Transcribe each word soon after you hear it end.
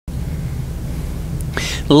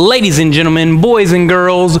Ladies and gentlemen, boys and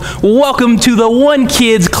girls, welcome to the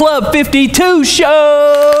OneKids Club 52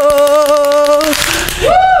 show!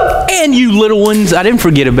 Woo! And you little ones, I didn't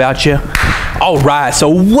forget about you. All right, so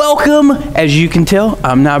welcome. As you can tell,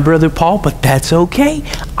 I'm not Brother Paul, but that's okay.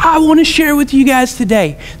 I want to share with you guys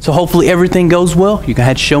today. So hopefully everything goes well. You're going to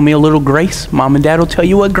have to show me a little grace. Mom and Dad will tell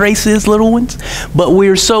you what grace is, little ones. But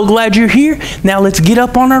we're so glad you're here. Now let's get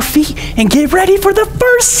up on our feet and get ready for the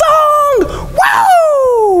first song.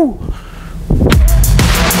 Woo!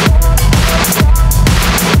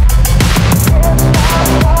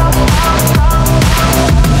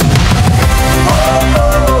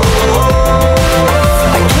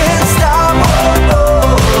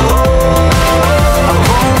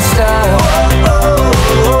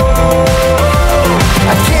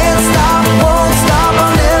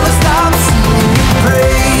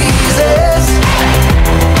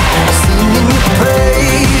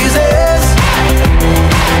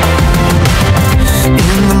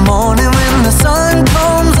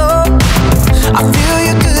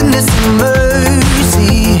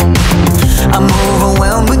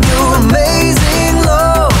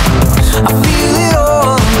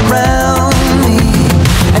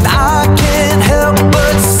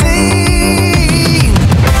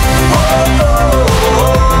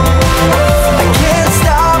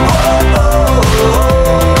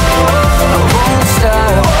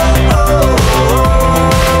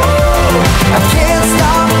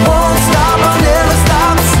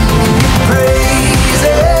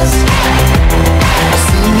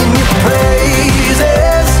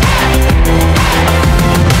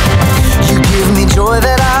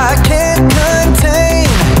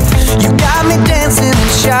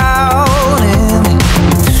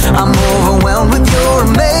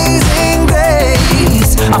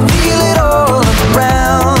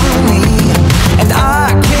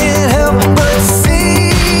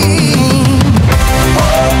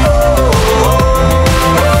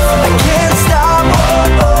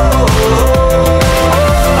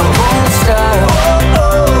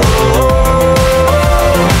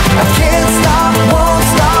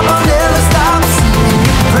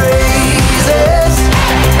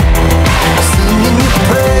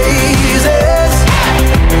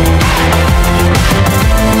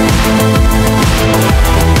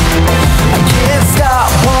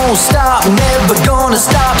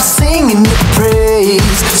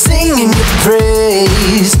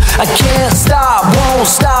 I can't stop, won't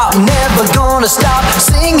stop, never gonna stop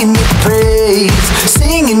singing your praise,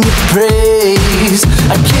 singing your praise.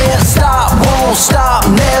 I can't stop, won't stop,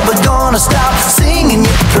 never gonna stop singing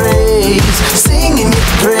your praise, singing your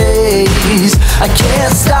praise. I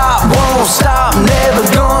can't stop, won't stop, never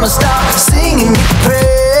gonna stop singing your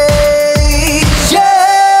praise.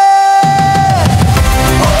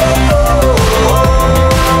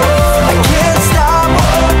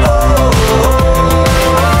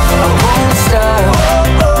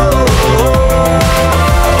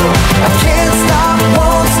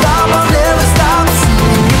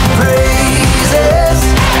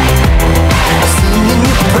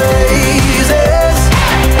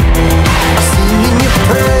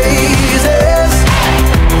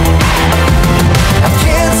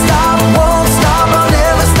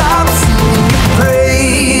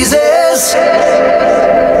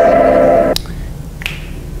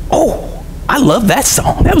 I love that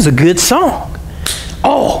song. That was a good song.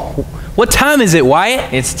 Oh, what time is it,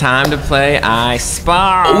 Wyatt? It's time to play I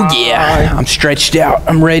Spy. Oh, yeah. I'm stretched out.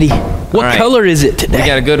 I'm ready. What color is it today? We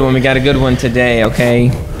got a good one. We got a good one today,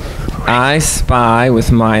 okay? I spy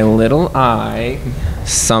with my little eye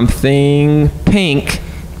something pink.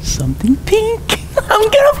 Something pink. I'm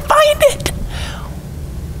going to find it.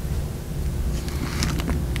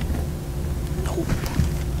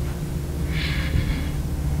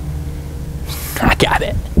 I got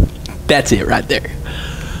it. That's it right there.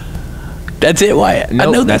 That's it, Wyatt. Nope,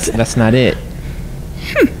 I know that's not it.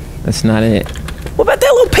 That's not it. What about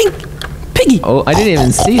that little pink piggy? Oh, I didn't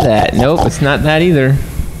even see that. Nope, it's not that either.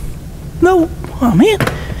 No. Oh man.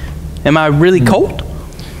 Am I really cold?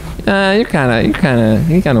 You're kind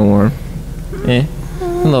of warm. Yeah, a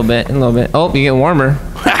little bit. Oh, you get warmer.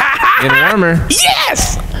 You get warmer.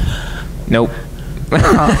 Yes. Nope.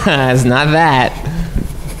 It's not that.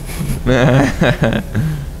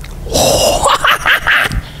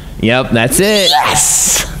 Yep, that's it.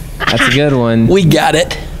 Yes. That's a good one. We got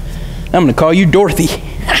it. I'm gonna call you Dorothy.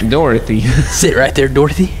 Dorothy. Sit right there,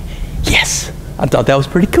 Dorothy. Yes. I thought that was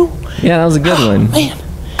pretty cool. Yeah, that was a good one. Man,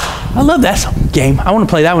 I love that game. I want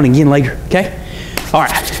to play that one again later, okay? All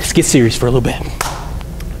right, let's get serious for a little bit.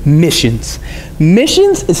 Missions.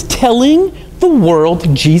 Missions is telling the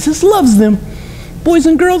world Jesus loves them. boys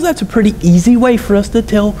and girls, that's a pretty easy way for us to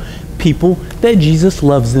tell people that Jesus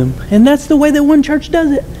loves them. And that's the way that One Church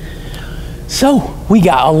does it. So we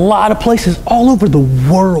got a lot of places all over the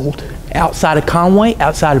world outside of Conway,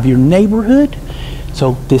 outside of your neighborhood.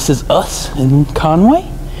 So this is us in Conway.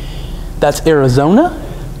 That's Arizona,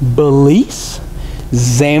 Belize,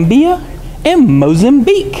 Zambia, and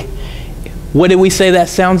Mozambique. What did we say that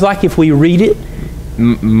sounds like if we read it?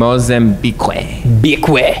 Mozambique.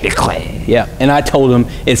 Bique. Yeah, and I told him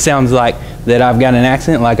it sounds like that I've got an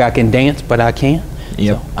accent, like I can dance, but I can't.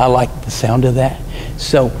 Yep. So I like the sound of that.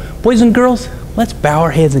 So, boys and girls, let's bow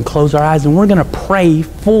our heads and close our eyes, and we're going to pray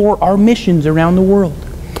for our missions around the world.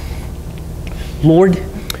 Lord,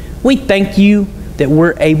 we thank you that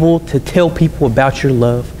we're able to tell people about your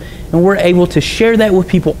love, and we're able to share that with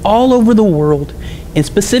people all over the world, and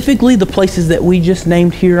specifically the places that we just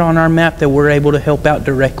named here on our map that we're able to help out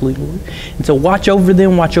directly, Lord. And so watch over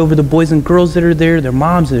them, watch over the boys and girls that are there, their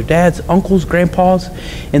moms, their dads, uncles, grandpas,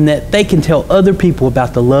 and that they can tell other people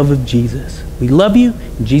about the love of Jesus. We love you.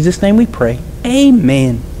 In Jesus' name we pray.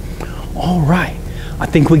 Amen. All right. I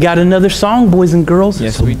think we got another song, boys and girls.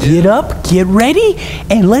 Yes, so we do. get up, get ready,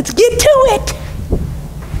 and let's get to it.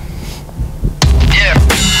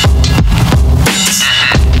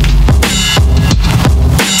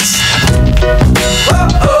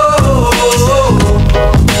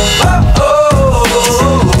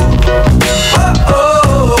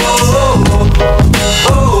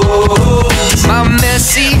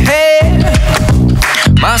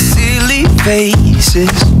 My silly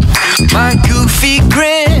faces, my goofy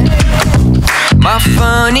grin, my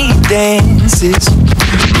funny dances,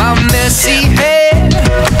 my messy hair,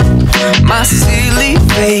 my silly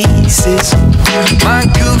faces, my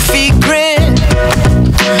goofy grin,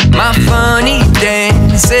 my funny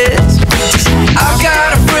dances. I've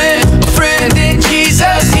got a friend in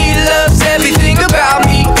Jesus, he loves everything about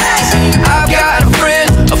me. I've got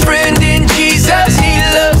a friend in Jesus, he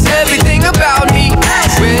loves everything about me.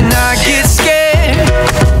 When I get scared,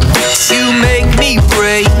 you make me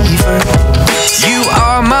braver. You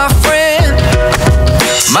are my friend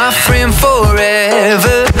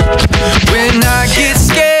forever. When I get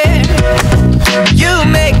scared, you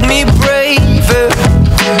make me braver.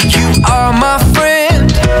 You are my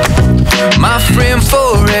friend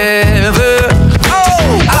forever.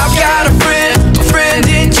 Oh, I've got a friend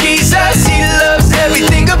in Jesus, he loves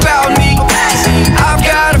everything about me. I've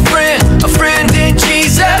got a friend in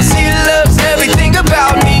Jesus, he loves everything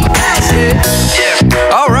about me.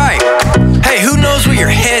 Yeah. All right. Hey, who knows where your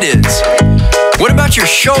head is? What about your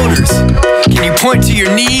shoulders? Can you point to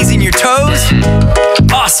your knees and your toes?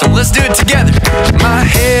 Awesome, let's do it together. My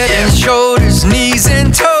head and shoulders, knees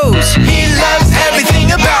and toes. He loves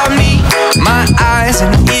everything about me. My eyes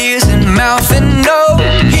and ears and mouth and nose.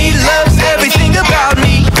 He loves everything about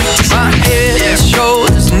me. My head and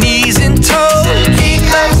shoulders, knees and toes. He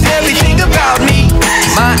loves everything about me.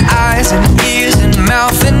 My eyes and ears and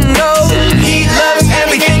mouth and nose. He loves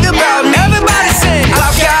everything about me. Everybody say,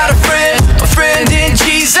 I've got a friend in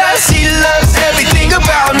Jesus. He loves everything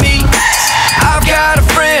about me. I've got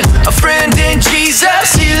a friend in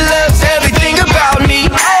Jesus. He loves everything about me.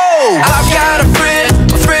 Oh, I've got a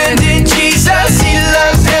friend in Jesus. He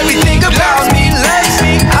loves everything about me. Loves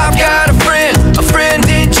me. I've got a friend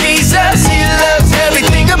in Jesus. He loves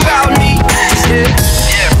everything about me. Yeah.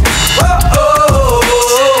 Whoa,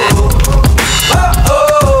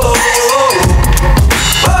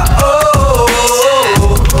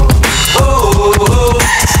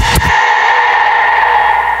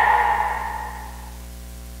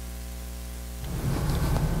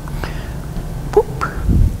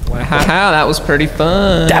 Wow, that was pretty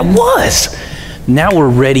fun. That was. Now we're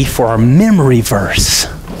ready for our memory verse.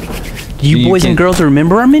 Do you boys and girls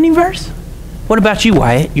remember our mini verse? What about you,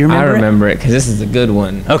 Wyatt? You remember I remember it because this is a good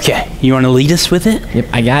one. Okay, you want to lead us with it? Yep,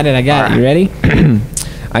 I got it. All You ready?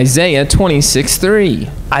 Isaiah 26:3.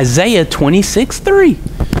 Isaiah 26:3.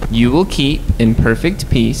 You will keep in perfect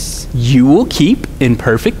peace You will keep in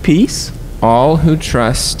perfect peace all who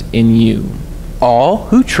trust in you, all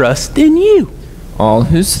who trust in you, all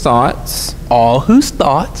whose thoughts all whose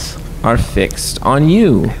thoughts are fixed on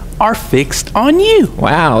you. are fixed on you.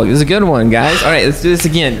 Wow, this is a good one, guys. All right, let's do this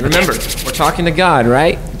again. Remember, we're talking to God,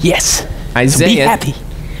 right? Yes. Isaiah. So be happy.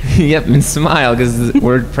 Yep, and smile because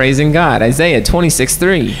we're praising God. Isaiah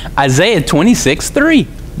 26:3. Isaiah 26:3.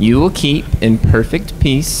 You will keep in perfect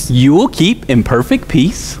peace You will keep in perfect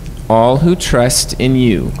peace all who trust in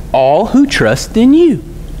you, all who trust in you,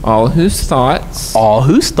 all whose thoughts all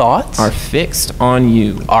whose thoughts are fixed on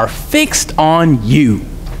you. are fixed on you.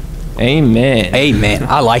 Amen. Amen.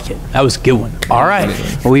 I like it. That was a good one. All right.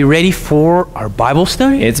 Are we ready for our Bible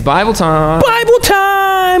study? It's Bible time. Bible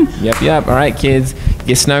time. Yep. All right, kids.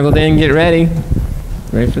 Get snuggled in. Get ready.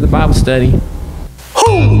 Ready for the Bible study.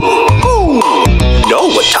 Know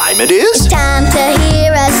what time it is? Time to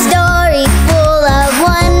hear a story full of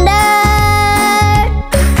wonder.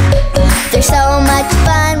 There's so much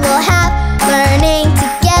fun we'll have learning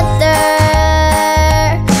together.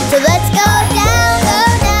 So let's go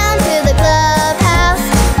down to the clubhouse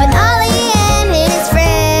with Ollie and his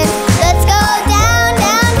friends. Let's go down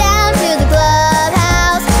to the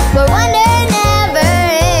clubhouse where wonder never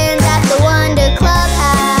ends at the Wonder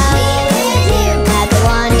Clubhouse. At the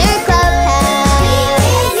Wonder Clubhouse.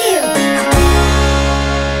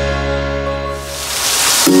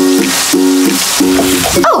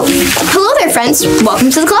 Oh, hello there, friends. Welcome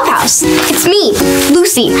to the clubhouse. It's me,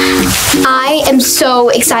 Lucy. I am so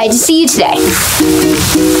excited to see you today.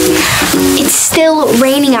 It's still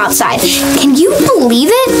raining outside. Can you believe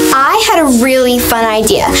it? I had a really fun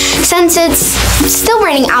idea. Since it's still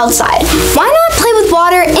raining outside, why not play with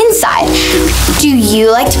water inside? Do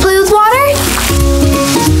you like to play with water?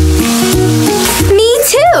 Me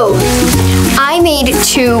too. I made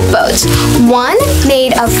 2 boats. One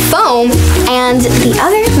made of foam and the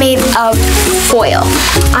other made of foil.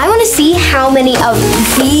 I want to see how many of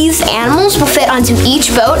these animals will fit onto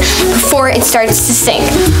each boat before it starts to sink.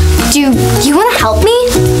 Do you want to help me?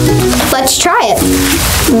 Let's try it.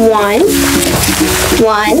 1,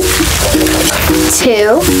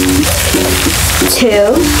 2,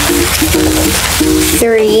 2,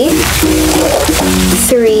 3,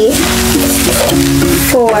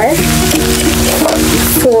 4,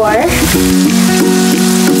 4.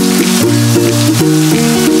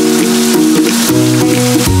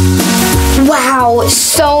 Wow,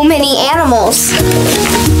 so many animals.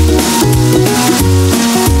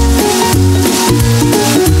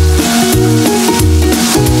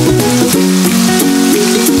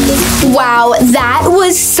 Wow, that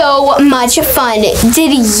was so much fun.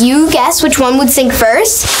 Did you guess which one would sink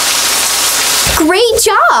first? Great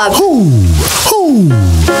job! Who?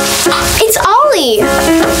 It's Ollie!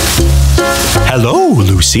 Hello,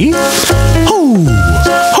 Lucy. Who?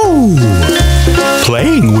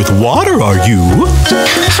 Playing with water, are you?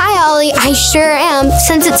 Hi, Ollie. I sure am.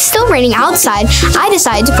 Since it's still raining outside, I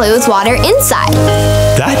decided to play with water inside.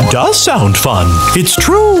 That does sound fun. It's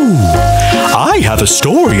true. I have a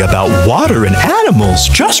story about water and animals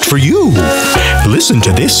just for you. Listen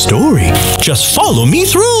to this story. Just follow me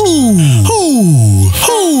through.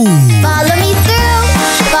 Follow me through.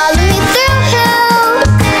 Follow me through.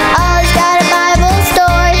 Ollie's got a Bible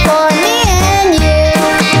story for me and you.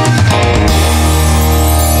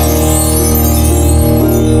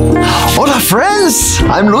 Hola, friends!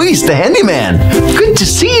 I'm Luis, the handyman. Good to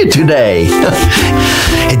see you today.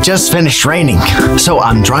 It just finished raining, so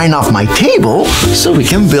I'm drying off my table so we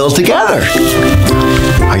can build together.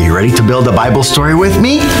 Are you ready to build a Bible story with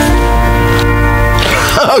me?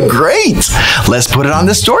 Oh, great! Let's put it on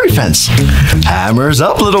the story fence. Hammers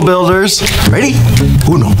up, little builders. Ready?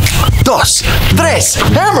 1, 2, 3,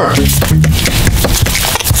 hammer!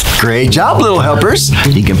 Great job, little helpers.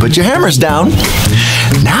 You can put your hammers down.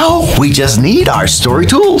 Now we just need our story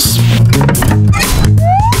tools.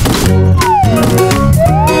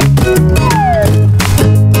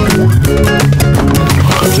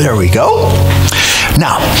 There we go.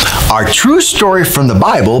 Now, our true story from the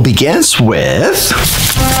Bible begins with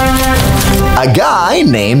a guy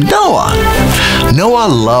named Noah. Noah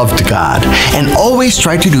loved God and always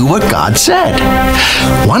tried to do what God said.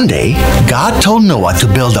 One day, God told Noah to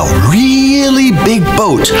build a really big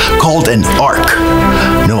boat called an ark.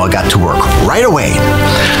 Noah got to work right away.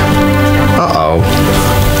 Uh-oh.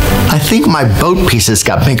 I think my boat pieces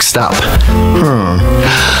got mixed up.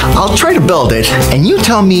 I'll try to build it, and you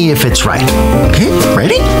tell me if it's right. Okay,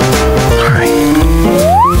 ready? All right.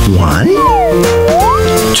 1,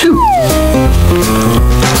 2.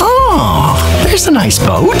 Oh, there's a nice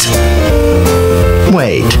boat.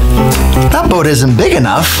 Wait, that boat isn't big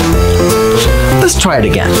enough. Let's try it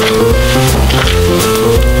again.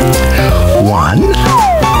 1,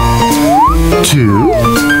 2,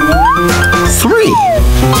 3.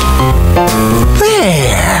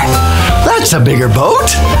 There! That's a bigger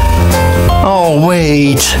boat. Oh,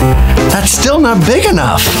 wait. That's still not big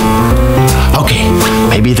enough. Okay,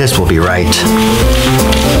 maybe this will be right.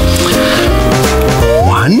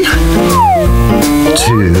 1,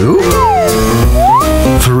 2,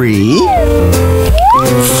 3,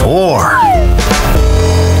 4.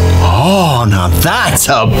 Oh, now that's a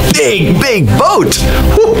a big, big boat.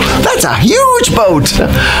 Whew, that's a huge boat.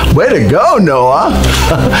 Way to go, Noah.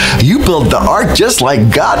 You built the ark just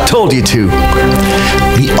like God told you to.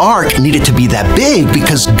 The ark needed to be that big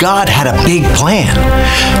because God had a big plan.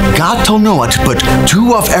 God told Noah to put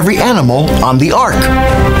 2 of every animal on the ark.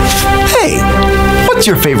 Hey, what's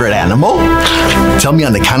your favorite animal? Tell me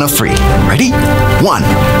on the count of 3. Ready? 1,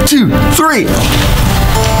 2, 3.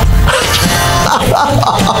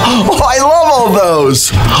 Oh, I love all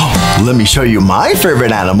those. Let me show you my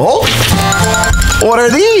favorite animal. What are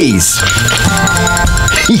these?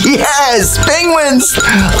 Yes, penguins.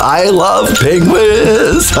 I love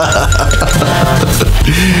penguins.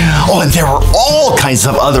 Oh, and there were all kinds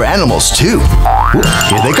of other animals too. Ooh,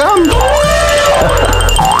 here they come.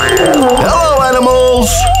 Hello, animals.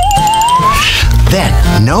 Then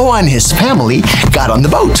Noah and his family got on the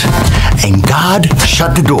boat, and God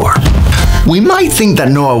shut the door. We might think that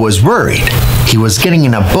Noah was worried. He was getting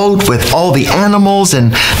in a boat with all the animals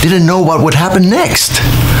and didn't know what would happen next.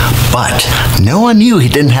 But Noah knew he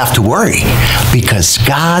didn't have to worry because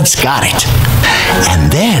God's got it.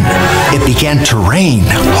 And then it began to rain.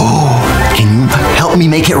 Oh, can you help me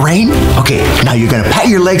make it rain? Okay, now you're gonna pat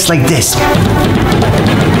your legs like this.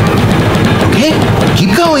 Okay,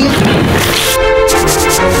 keep going.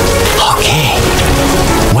 Okay,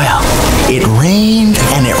 well, it rained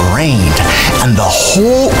and it rained, and the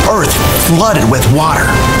whole earth flooded with water.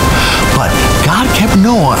 But God kept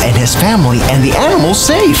Noah and his family and the animals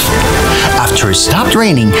safe. After it stopped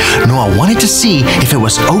raining, Noah wanted to see if it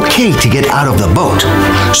was okay to get out of the boat.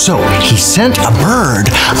 So he sent a bird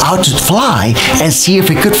out to fly and see if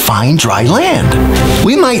it could find dry land.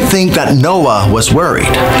 We might think that Noah was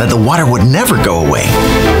worried that the water would never go away.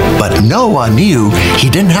 But Noah knew he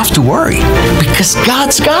didn't have to worry because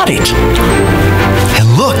God's got it.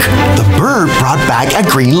 And look, the bird brought back a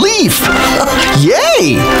green leaf.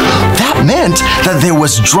 Yay! That meant that there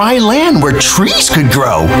was dry land where trees could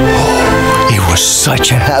grow. It was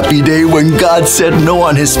such a happy day when God said Noah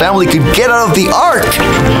and his family could get out of the ark.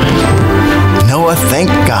 Noah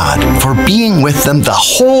thanked God for being with them the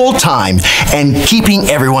whole time and keeping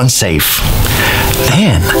everyone safe.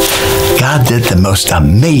 Then, God did the most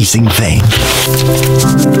amazing thing.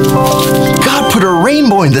 God put a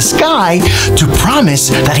rainbow in the sky to promise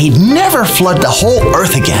that he'd never flood the whole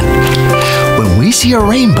earth again. When we see a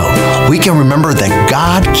rainbow, we can remember that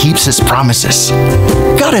God keeps his promises.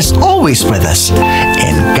 God is always with us,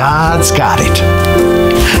 and God's got it.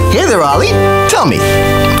 Hey there, Ollie. Tell me,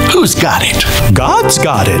 who's got it? God's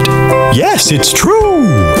got it. Yes, it's true.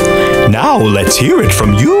 Now let's hear it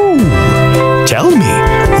from you. Tell me,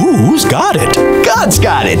 who's got it? God's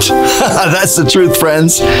got it. That's the truth,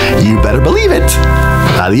 friends. You better believe it.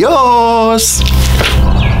 Adios.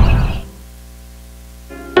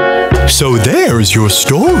 So there's your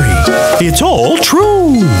story. It's all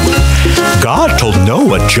true. God told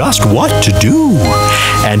Noah just what to do,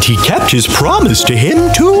 and he kept his promise to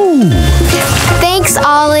him too. Thanks,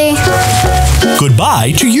 Ollie.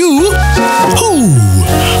 Goodbye to you. Hoo,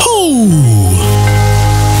 hoo.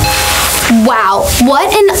 Wow,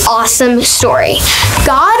 what an awesome story.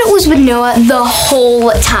 God was with Noah the whole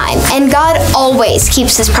time, and God always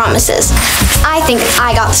keeps his promises. I think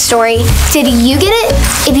I got the story. Did you get it?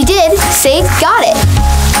 If you did, say got it.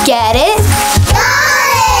 Get it? Got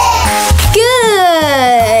it!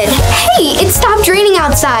 Good! Hey, it stopped raining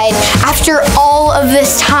outside after all of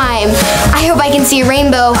this time. I hope I can see a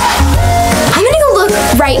rainbow. I'm gonna go look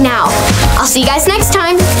right now. I'll see you guys next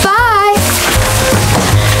time. Bye!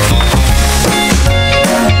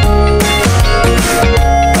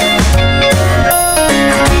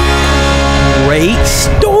 Great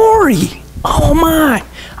story. Oh my.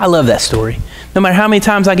 I love that story. No matter how many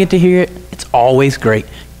times I get to hear it, it's always great.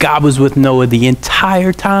 God was with Noah the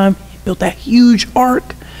entire time. He built that huge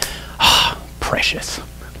ark. Oh, precious.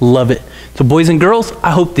 Love it. So boys and girls,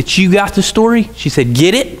 I hope that you got the story. She said,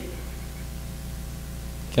 get it?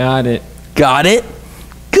 Got it. Got it?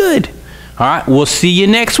 Good. All right, we'll see you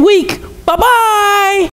next week. Bye-bye.